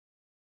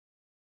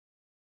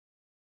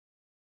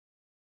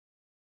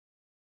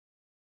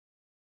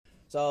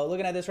So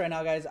looking at this right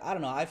now, guys, I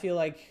don't know. I feel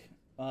like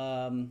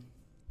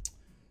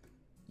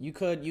you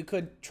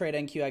could trade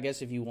NQ, I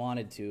guess, if you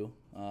wanted to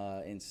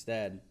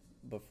instead.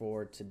 But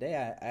for today,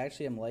 I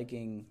actually am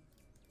liking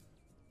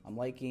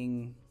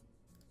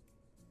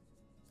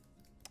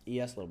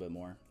ES a little bit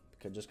more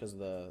just because of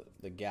the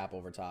gap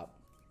over top.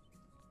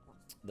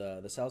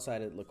 The sell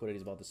side liquidity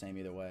is about the same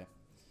either way.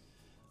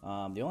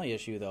 The only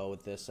issue though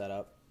with this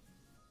setup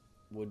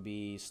would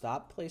be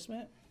stop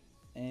placement,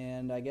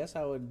 and I guess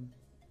I would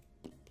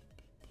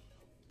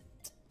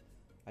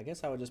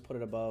just put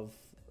it above,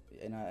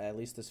 at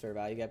least this fair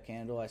value gap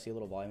candle. I see a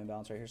little volume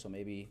imbalance right here, so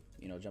maybe,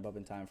 you know, jump up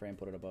in time frame,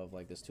 put it above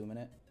like this 2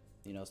 minute,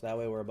 you know, so that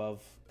way we're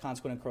above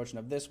consequent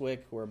encroachment of this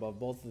wick, we're above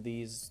both of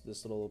these,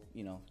 this little,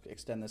 you know,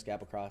 extend this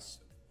gap across,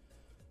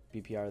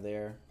 BPR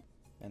there,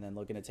 and then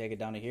looking to take it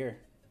down to here,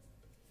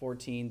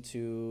 14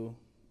 to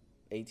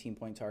 18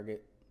 point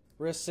target,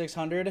 risk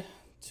 600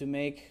 to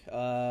make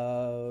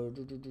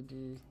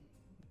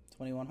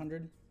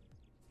 2100.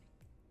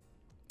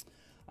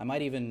 I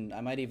might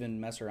even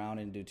mess around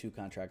and do 2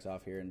 contracts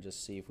off here and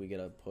just see if we get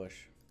a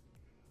push.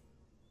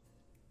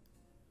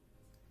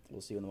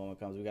 We'll see when the moment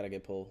comes. We gotta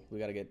get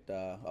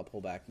a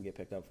pullback and get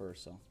picked up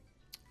first.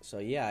 So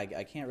yeah,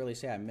 I can't really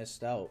say I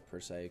missed out per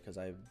se because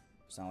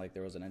it's not like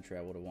there was an entry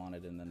I would have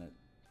wanted and then it.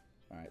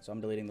 All right, so I'm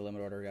deleting the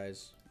limit order,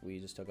 guys. We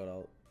just took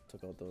out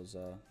those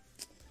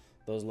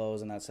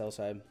lows on that sell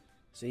side.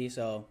 See,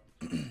 so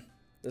this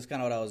is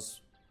kind of what I was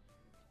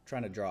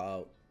trying to draw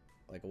out,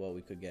 like what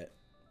we could get,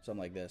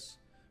 something like this.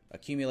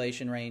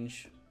 Accumulation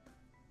range,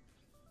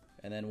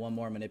 and then one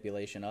more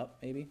manipulation up,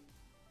 maybe.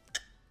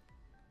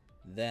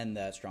 Then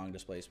that strong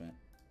displacement,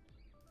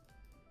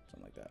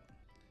 something like that.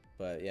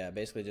 But yeah,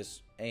 basically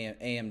just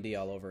AMD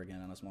all over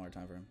again on a smaller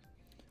time frame.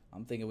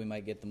 I'm thinking we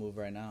might get the move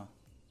right now.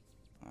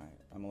 All right,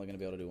 I'm only gonna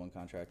be able to do 1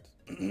 contract.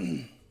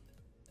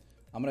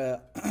 I'm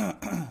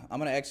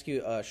gonna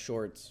execute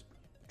shorts.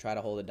 Try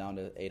to hold it down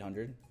to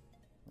 800,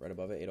 right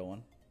above it,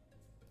 801.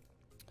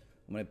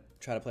 I'm gonna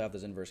try to play off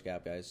this inverse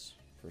gap, guys,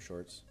 for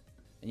shorts.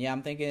 And yeah,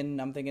 I'm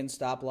thinking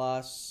stop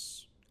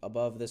loss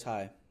above this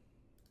high,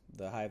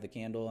 the high of the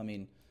candle. I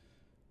mean,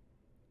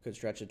 could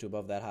stretch it to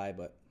above that high,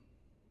 but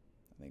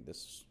I think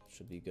this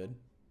should be good.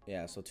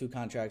 Yeah, so 2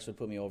 contracts would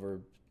put me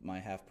over my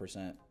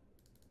 0.5%.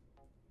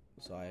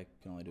 So I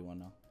can only do 1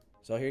 now.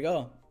 So here you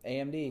go,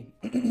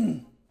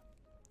 AMD.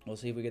 We'll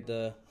see if we get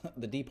the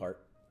D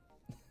part.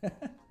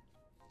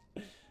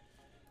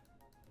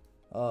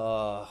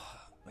 Oh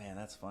man,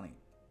 that's funny.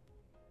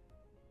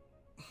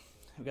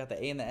 We got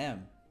the A and the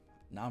M.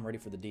 Now I'm ready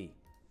for the D.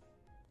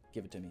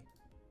 Give it to me,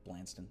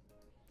 Blanston.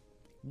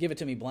 Give it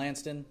to me,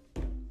 Blanston.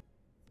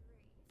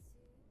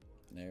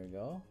 There we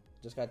go.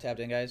 Just got tapped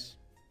in, guys.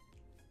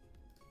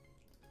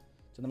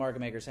 It's in the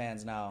market maker's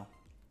hands now.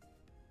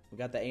 We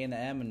got the A and the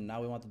M, and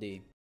now we want the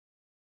D.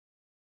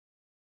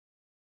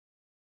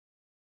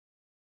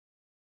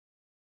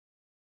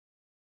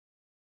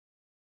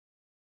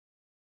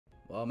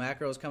 Well,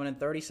 macro is coming in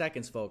 30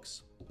 seconds,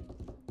 folks.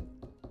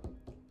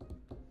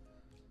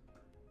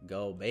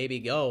 Go, baby,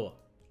 go.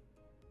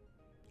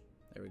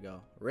 There we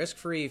go.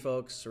 Risk-free,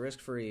 folks.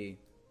 Risk-free.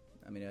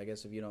 I mean, I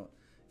guess if you don't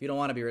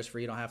want to be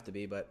risk-free, you don't have to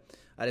be. But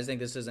I just think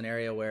this is an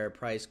area where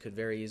price could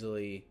very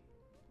easily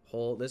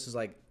hold. This is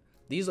like,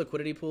 these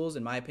liquidity pools,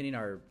 in my opinion,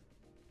 are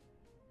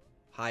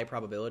high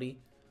probability.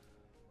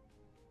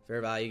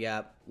 Fair value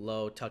gap,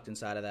 low, tucked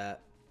inside of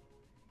that.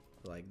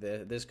 Like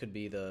this could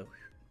be the,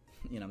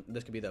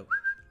 this could be the, you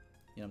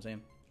know what I'm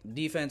saying?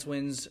 Defense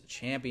wins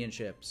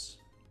championships,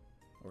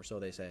 or so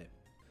they say.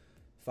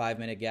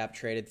 5-minute gap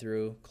traded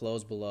through,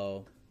 closed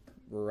below.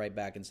 We're right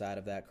back inside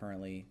of that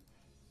currently.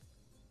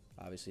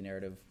 Obviously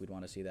narrative, we'd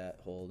want to see that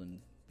hold and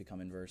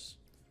become inverse.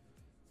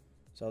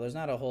 So there's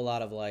not a whole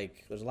lot of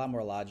there's a lot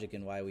more logic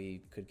in why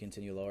we could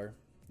continue lower,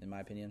 in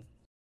my opinion.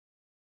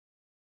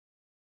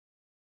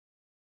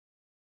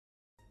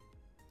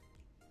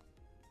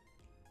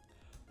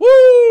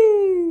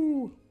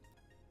 Woo!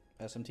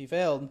 SMT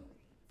failed.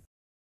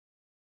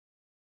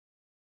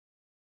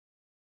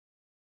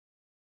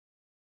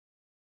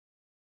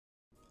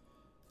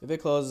 If it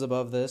closes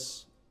above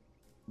this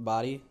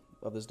body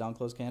of this down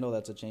close candle,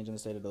 that's a change in the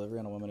state of delivery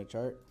on a 1-minute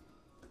chart,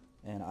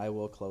 and I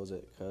will close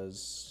it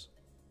because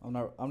I'm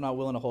not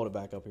willing to hold it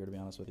back up here, to be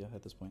honest with you,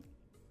 at this point.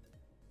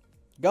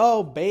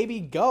 Go, baby,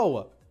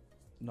 go!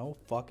 No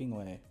fucking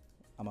way.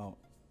 I'm out.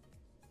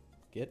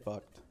 Get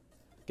fucked.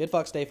 Get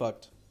fucked, stay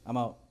fucked. I'm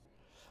out.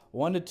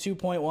 1 to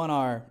 2.1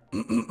 R.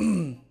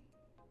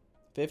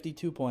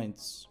 52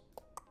 points.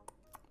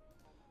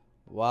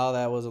 Wow,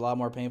 that was a lot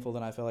more painful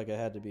than I felt like it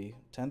had to be.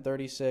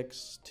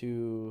 1036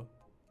 to,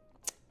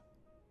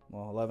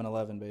 well,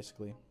 1111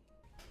 basically.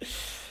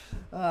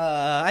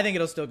 I think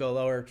it'll still go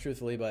lower,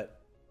 truthfully, but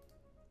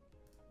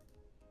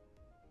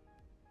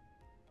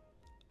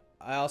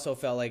I also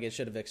felt like it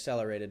should have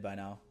accelerated by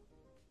now.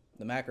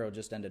 The macro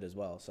just ended as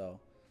well, so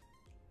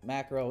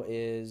macro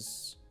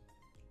is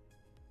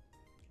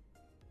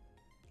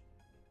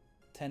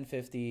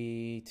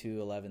 1050 to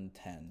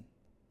 1110.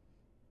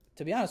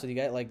 To be honest with you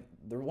guys, like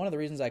one of the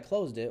reasons I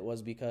closed it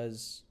was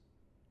because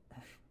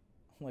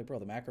I'm like, bro,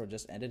 the macro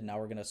just ended. And now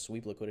we're going to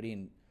sweep liquidity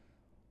and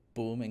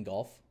boom,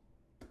 engulf.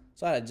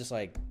 So I just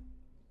like,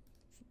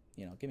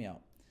 you know, get me out.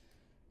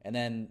 And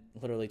then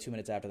literally 2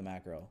 minutes after the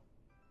macro,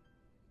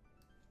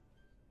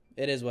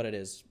 it is what it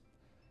is.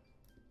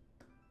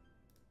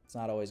 It's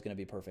not always going to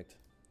be perfect.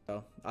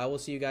 So I will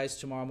see you guys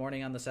tomorrow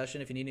morning on the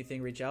session. If you need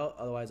anything, reach out.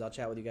 Otherwise, I'll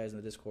chat with you guys in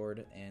the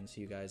Discord and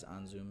see you guys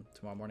on Zoom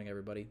tomorrow morning,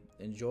 everybody.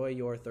 Enjoy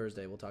your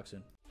Thursday. We'll talk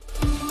soon.